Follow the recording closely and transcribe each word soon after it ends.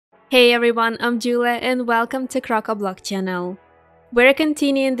Hey everyone, I'm Julia and welcome to Crocoblock channel. We're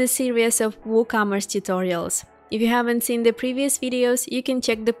continuing the series of WooCommerce tutorials. If you haven't seen the previous videos, you can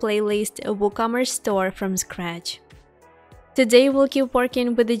check the playlist of WooCommerce store from scratch. Today we'll keep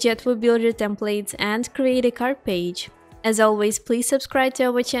working with the JetWooBuilder templates and create a cart page. As always, please subscribe to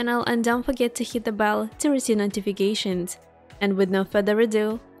our channel and don't forget to hit the bell to receive notifications. And with no further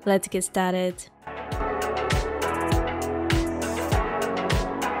ado, let's get started.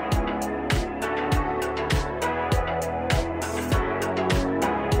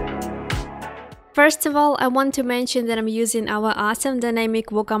 First of all, I want to mention that I'm using our awesome dynamic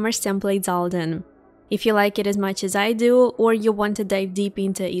WooCommerce template Zalden. If you like it as much as I do, or you want to dive deep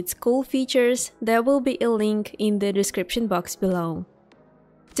into its cool features, there will be a link in the description box below.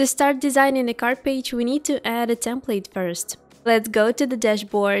 To start designing a cart page, we need to add a template first. Let's go to the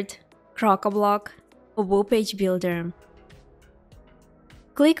dashboard, Crocoblock, Woo Page Builder.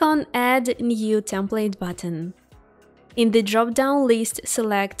 Click on Add New Template button. In the drop-down list,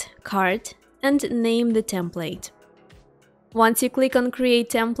 select Cart and name the template. Once you click on Create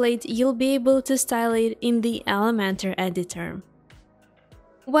Template, you'll be able to style it in the Elementor editor.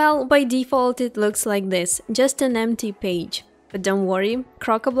 Well, by default it looks like this, just an empty page. But don't worry,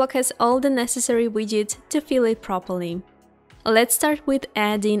 Crocoblock has all the necessary widgets to fill it properly. Let's start with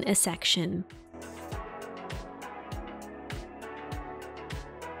adding a section.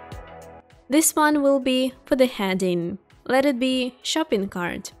 This one will be for the heading. Let it be Shopping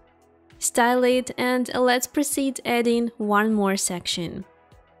Cart. Style it and let's proceed adding one more section.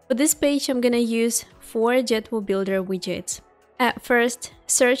 For this page, I'm gonna use 4 JetWooBuilder widgets. At first,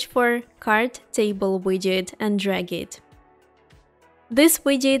 search for Cart Table widget and drag it. This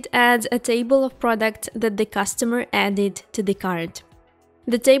widget adds a table of products that the customer added to the cart.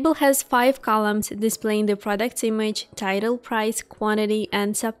 The table has 5 columns displaying the product's image, title, price, quantity,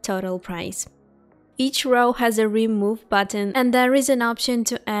 and subtotal price. Each row has a Remove button and there is an option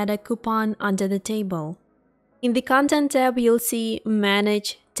to add a coupon under the table. In the Content tab, you'll see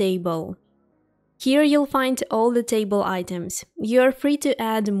Manage Table. Here you'll find all the table items. You're free to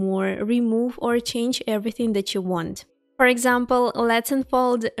add more, remove, or change everything that you want. For example, let's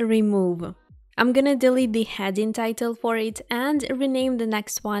unfold Remove. I'm gonna delete the heading title for it and rename the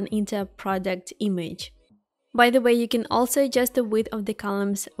next one into Product Image. By the way, you can also adjust the width of the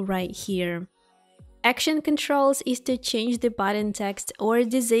columns right here. Action Controls is to change the button text or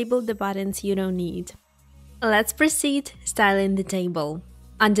disable the buttons you don't need. Let's proceed styling the table.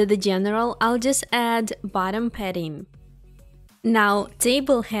 Under the General, I'll just add bottom padding. Now,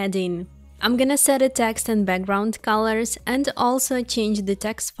 table heading. I'm gonna set a text and background colors and also change the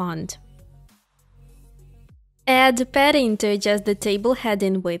text font. Add padding to adjust the table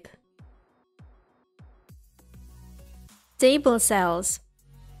heading width. Table cells.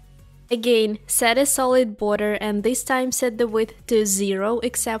 Again, set a solid border and this time set the width to 0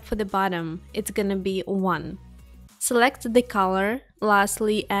 except for the bottom, it's gonna be 1. Select the color,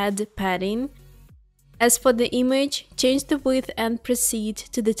 lastly add padding. As for the image, change the width and proceed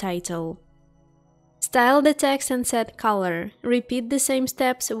to the title. Style the text and set color, repeat the same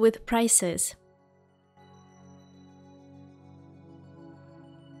steps with prices.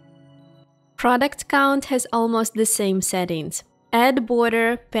 Product count has almost the same settings. Add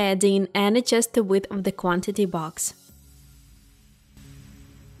border, padding, and adjust the width of the quantity box.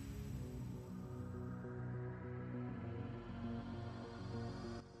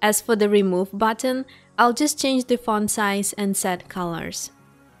 As for the Remove button, I'll just change the font size and set colors.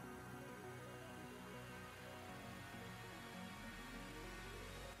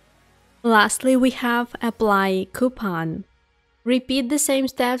 Lastly, we have Apply Coupon. Repeat the same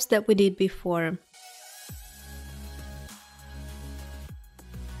steps that we did before.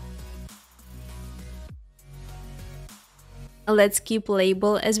 Let's keep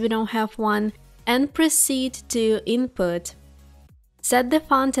label as we don't have one and proceed to Input. Set the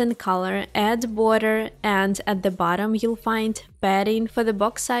font and color, add border, and at the bottom you'll find padding for the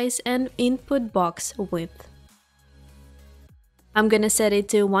box size and input box width. I'm gonna set it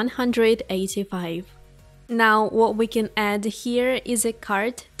to 185. Now what we can add here is a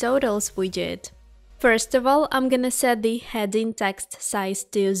Cart Totals widget. First of all, I'm gonna set the heading text size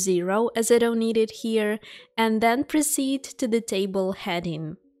to 0 as I don't need it here, and then proceed to the table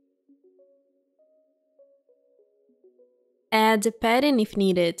heading. Add padding if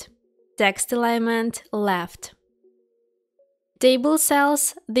needed. Text alignment left. Table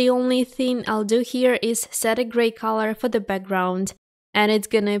cells, the only thing I'll do here is set a gray color for the background, and it's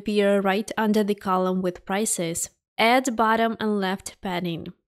gonna appear right under the column with prices. Add bottom and left padding.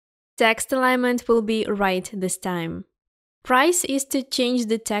 Text alignment will be right this time. Price is to change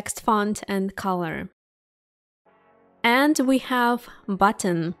the text font and color. And we have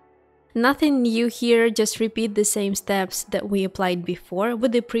button. Nothing new here, just repeat the same steps that we applied before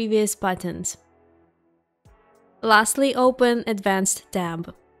with the previous buttons. Lastly, open Advanced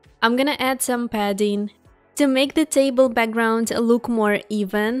tab. I'm gonna add some padding. To make the table background look more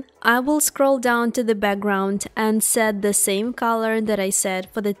even, I will scroll down to the background and set the same color that I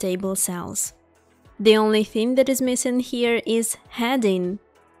set for the table cells. The only thing that is missing here is heading.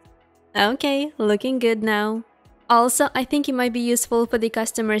 Okay, looking good now. Also, I think it might be useful for the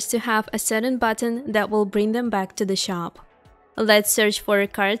customers to have a certain button that will bring them back to the shop. Let's search for a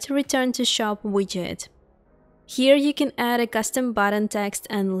Cart Return to Shop widget. Here you can add a custom button text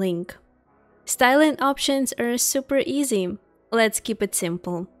and link. Styling options are super easy. Let's keep it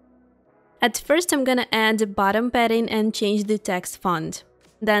simple. At first, I'm gonna add bottom padding and change the text font.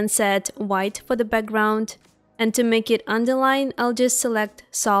 Then set white for the background. And to make it underline, I'll just select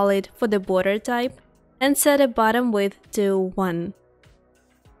solid for the border type and set a bottom width to 1.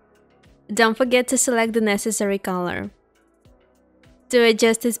 Don't forget to select the necessary color. To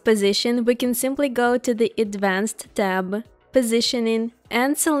adjust its position, we can simply go to the Advanced tab, Positioning,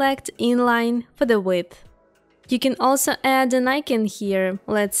 and select Inline for the width. You can also add an icon here,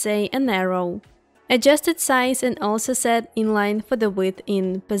 let's say an arrow. Adjust its size and also set Inline for the width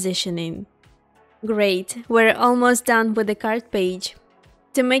in Positioning. Great, we're almost done with the cart page.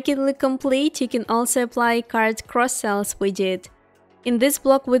 To make it look complete, you can also apply Cart Cross Cells widget. In this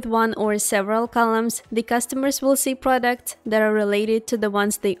block with one or several columns, the customers will see products that are related to the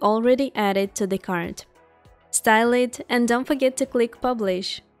ones they already added to the cart. Style it and don't forget to click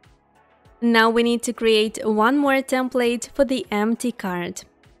Publish. Now we need to create one more template for the empty cart.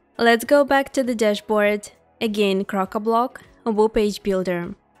 Let's go back to the dashboard, again Crock-a-Block,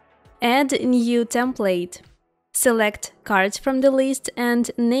 JetWooBuilder. Add new template. Select Cart from the list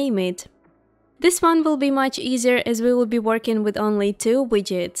and name it. This one will be much easier as we will be working with only 2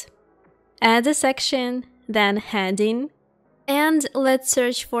 widgets. Add a section, then heading, and let's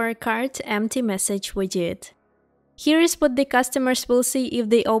search for Cart Empty Message widget. Here is what the customers will see if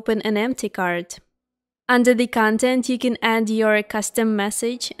they open an empty cart. Under the content, you can add your custom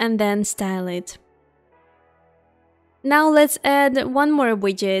message and then style it. Now let's add one more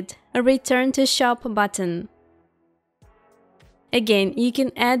widget, a Return to Shop button. Again, you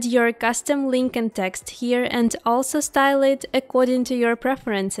can add your custom link and text here and also style it according to your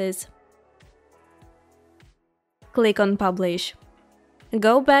preferences. Click on Publish.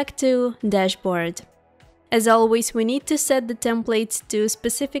 Go back to Dashboard. As always, we need to set the templates to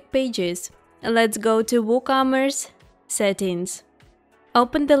specific pages. Let's go to WooCommerce, Settings.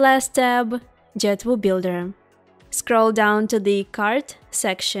 Open the last tab, JetWooBuilder. Scroll down to the Cart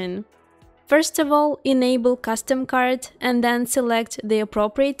section. First of all, enable Custom Cart and then select the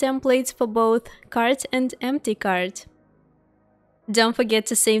appropriate templates for both cart and empty cart. Don't forget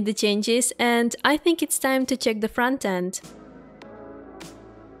to save the changes, and I think it's time to check the front end.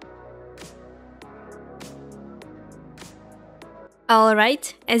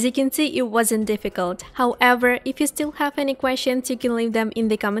 Alright, as you can see, it wasn't difficult. However, if you still have any questions, you can leave them in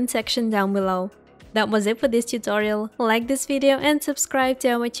the comment section down below. That was it for this tutorial. Like this video and subscribe to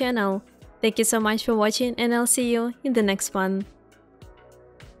our channel. Thank you so much for watching, and I'll see you in the next one.